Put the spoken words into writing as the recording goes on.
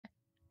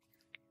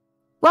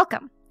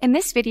Welcome! In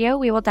this video,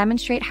 we will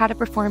demonstrate how to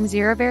perform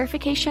zero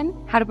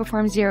verification, how to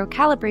perform zero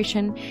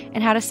calibration,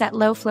 and how to set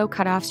low flow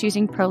cutoffs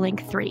using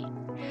ProLink III.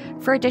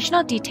 For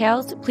additional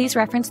details, please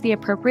reference the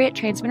appropriate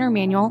transmitter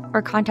manual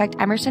or contact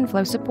Emerson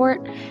Flow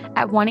Support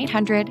at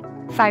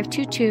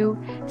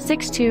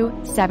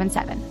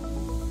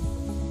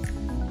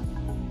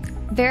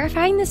 1-800-522-6277.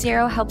 Verifying the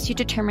zero helps you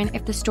determine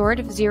if the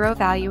stored zero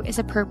value is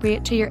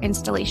appropriate to your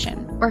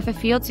installation, or if a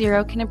field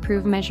zero can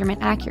improve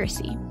measurement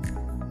accuracy.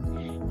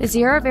 The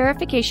zero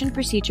verification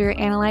procedure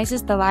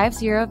analyzes the live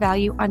zero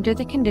value under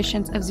the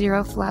conditions of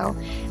zero flow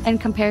and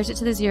compares it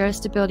to the zero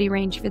stability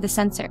range for the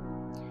sensor.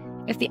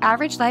 If the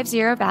average live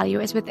zero value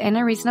is within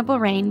a reasonable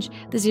range,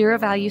 the zero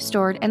value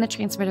stored in the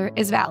transmitter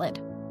is valid.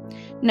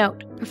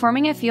 Note,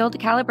 performing a field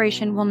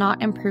calibration will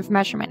not improve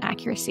measurement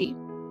accuracy.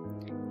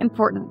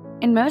 Important.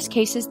 In most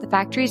cases, the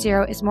factory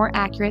zero is more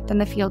accurate than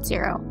the field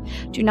zero.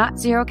 Do not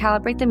zero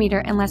calibrate the meter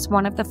unless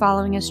one of the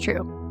following is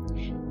true.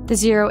 The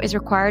zero is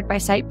required by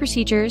site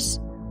procedures,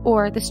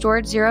 or the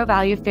stored zero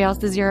value fails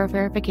the zero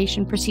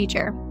verification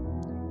procedure.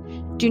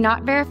 Do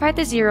not verify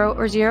the zero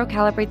or zero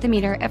calibrate the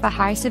meter if a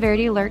high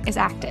severity alert is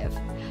active.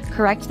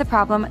 Correct the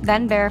problem,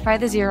 then verify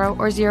the zero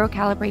or zero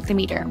calibrate the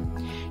meter.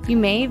 You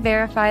may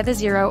verify the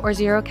zero or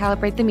zero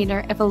calibrate the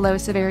meter if a low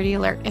severity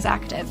alert is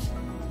active.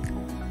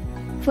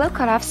 Flow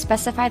cutoffs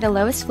specify the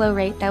lowest flow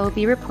rate that will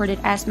be reported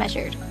as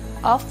measured.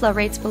 All flow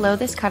rates below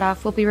this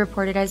cutoff will be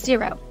reported as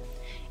zero.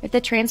 If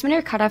the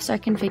transmitter cutoffs are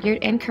configured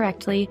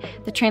incorrectly,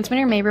 the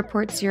transmitter may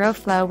report zero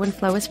flow when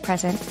flow is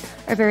present,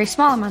 or very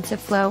small amounts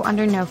of flow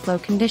under no flow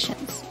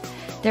conditions.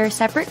 There are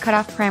separate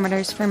cutoff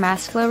parameters for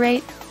mass flow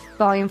rate,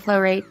 volume flow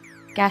rate,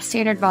 gas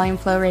standard volume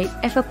flow rate,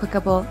 if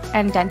applicable,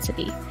 and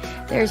density.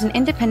 There is an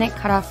independent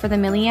cutoff for the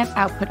milliamp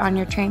output on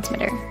your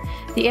transmitter.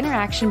 The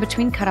interaction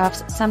between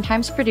cutoffs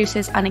sometimes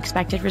produces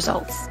unexpected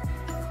results.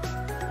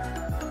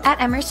 At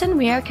Emerson,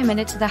 we are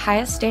committed to the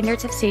highest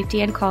standards of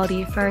safety and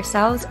quality for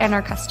ourselves and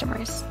our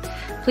customers.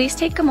 Please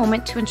take a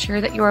moment to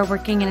ensure that you are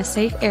working in a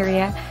safe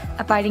area,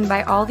 abiding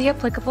by all the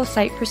applicable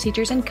site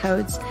procedures and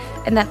codes,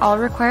 and that all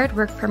required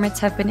work permits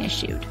have been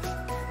issued.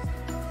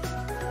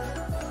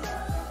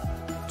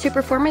 To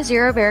perform a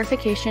zero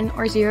verification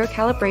or zero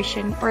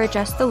calibration or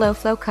adjust the low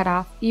flow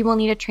cutoff, you will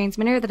need a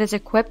transmitter that is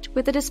equipped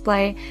with a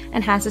display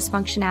and has this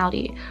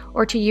functionality,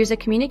 or to use a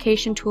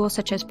communication tool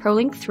such as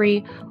ProLink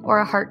III or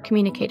a HART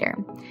communicator.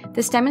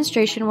 This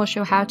demonstration will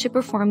show how to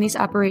perform these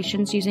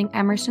operations using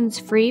Emerson's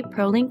free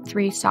ProLink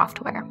III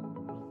software.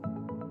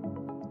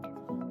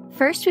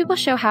 First, we will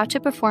show how to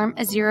perform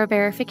a zero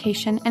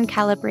verification and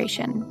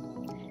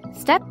calibration.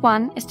 Step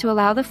 1 is to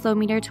allow the flow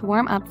meter to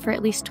warm up for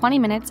at least 20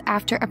 minutes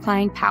after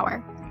applying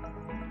power.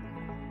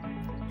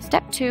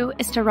 Step 2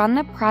 is to run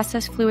the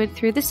process fluid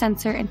through the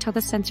sensor until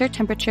the sensor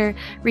temperature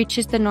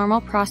reaches the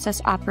normal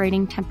process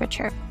operating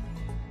temperature.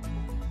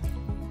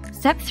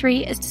 Step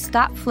 3 is to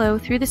stop flow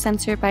through the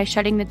sensor by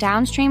shutting the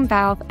downstream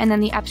valve and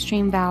then the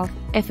upstream valve,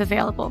 if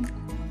available.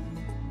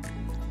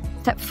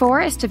 Step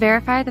 4 is to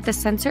verify that the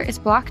sensor is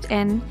blocked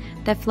in,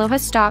 that flow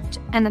has stopped,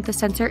 and that the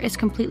sensor is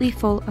completely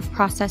full of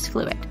process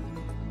fluid.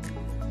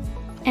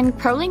 In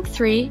ProLink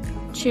III,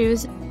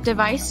 choose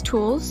Device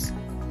Tools,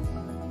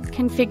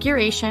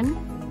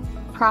 Configuration,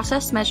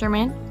 Process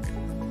Measurement,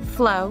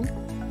 Flow,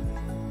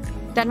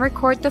 then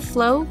record the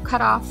flow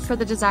cutoff for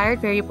the desired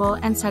variable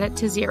and set it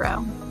to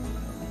 0.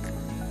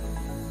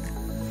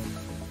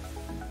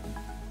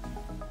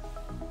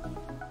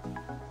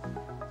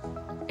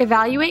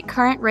 Evaluate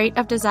current rate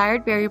of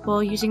desired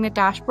variable using the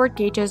dashboard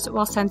gauges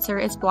while sensor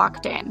is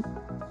blocked in.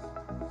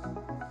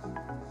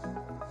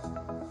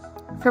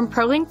 From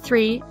ProLink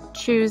III,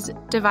 choose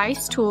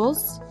Device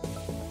Tools,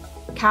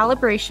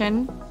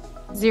 Calibration,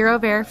 Zero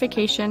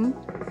Verification,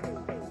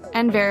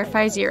 and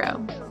Verify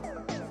Zero.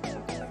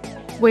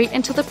 Wait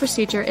until the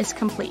procedure is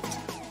complete.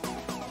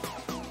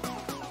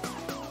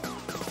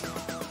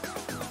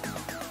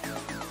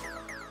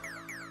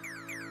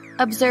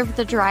 Observe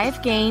the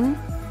drive gain,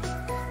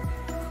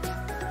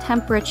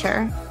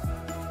 temperature,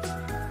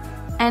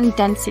 and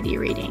density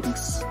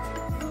readings.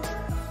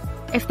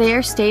 If they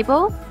are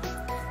stable,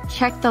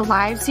 check the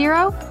live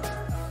zero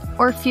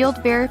or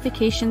field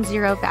verification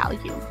zero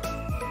value.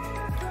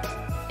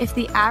 If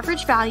the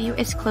average value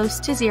is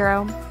close to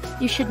 0,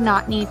 you should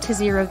not need to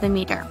zero the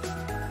meter.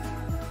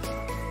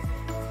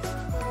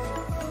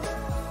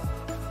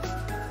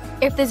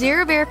 If the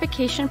zero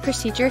verification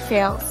procedure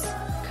fails,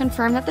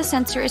 confirm that the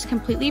sensor is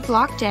completely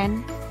blocked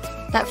in,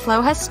 that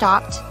flow has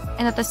stopped,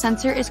 and that the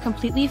sensor is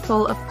completely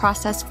full of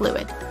process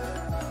fluid.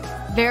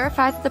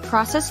 Verify that the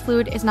process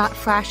fluid is not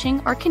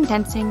flashing or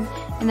condensing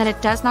and that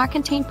it does not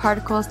contain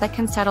particles that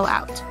can settle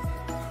out.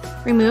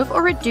 Remove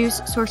or reduce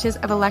sources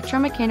of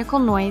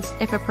electromechanical noise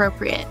if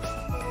appropriate.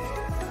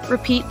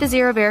 Repeat the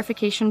zero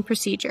verification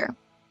procedure.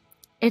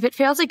 If it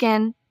fails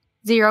again,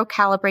 zero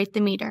calibrate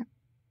the meter.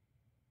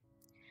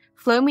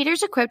 Flow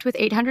meters equipped with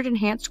 800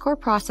 enhanced core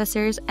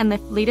processors and the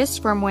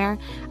latest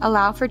firmware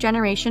allow for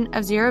generation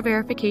of zero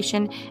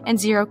verification and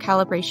zero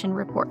calibration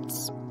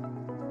reports.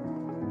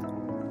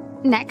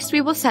 Next, we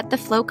will set the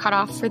flow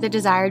cutoff for the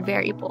desired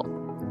variable.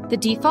 The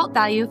default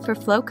value for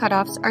flow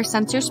cutoffs are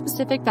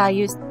sensor-specific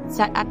values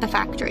set at the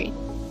factory.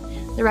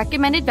 The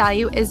recommended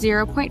value is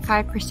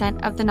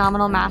 0.5% of the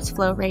nominal mass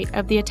flow rate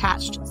of the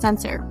attached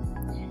sensor.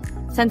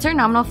 Sensor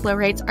nominal flow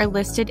rates are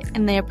listed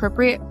in the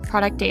appropriate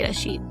product data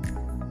sheet.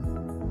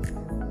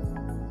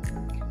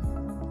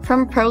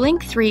 From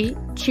ProLink III,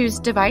 choose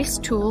Device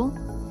Tool,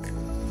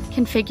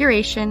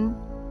 Configuration,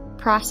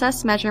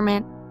 Process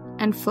Measurement,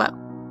 and Flow.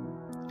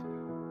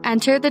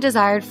 Enter the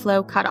desired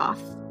flow cutoff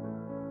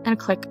and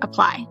click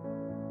Apply.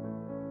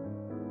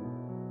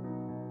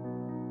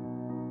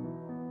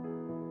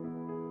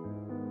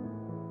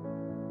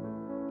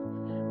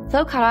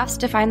 Flow cutoffs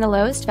define the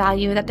lowest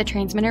value that the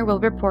transmitter will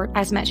report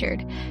as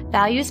measured.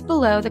 Values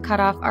below the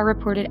cutoff are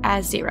reported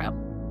as 0.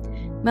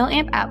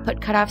 Milliamp output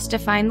cutoffs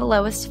define the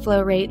lowest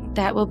flow rate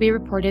that will be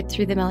reported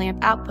through the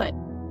milliamp output.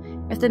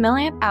 If the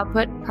milliamp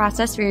output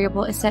process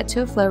variable is set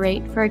to a flow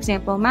rate, for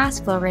example mass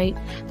flow rate,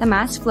 the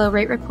mass flow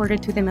rate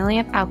reported through the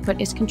milliamp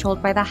output is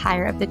controlled by the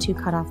higher of the two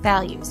cutoff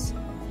values.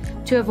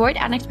 To avoid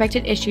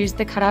unexpected issues,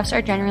 the cutoffs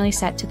are generally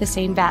set to the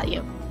same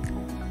value.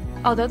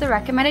 Although the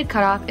recommended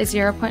cutoff is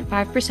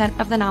 0.5%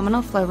 of the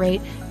nominal flow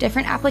rate,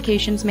 different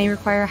applications may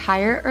require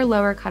higher or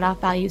lower cutoff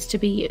values to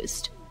be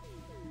used.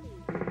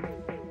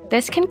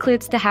 This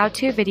concludes the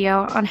how-to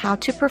video on how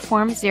to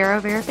perform zero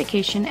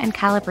verification and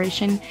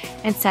calibration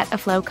and set a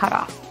flow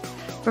cutoff.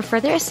 For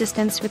further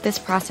assistance with this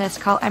process,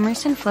 call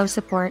Emerson Flow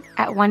Support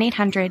at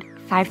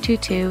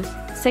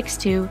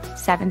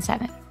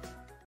 1-800-522-6277.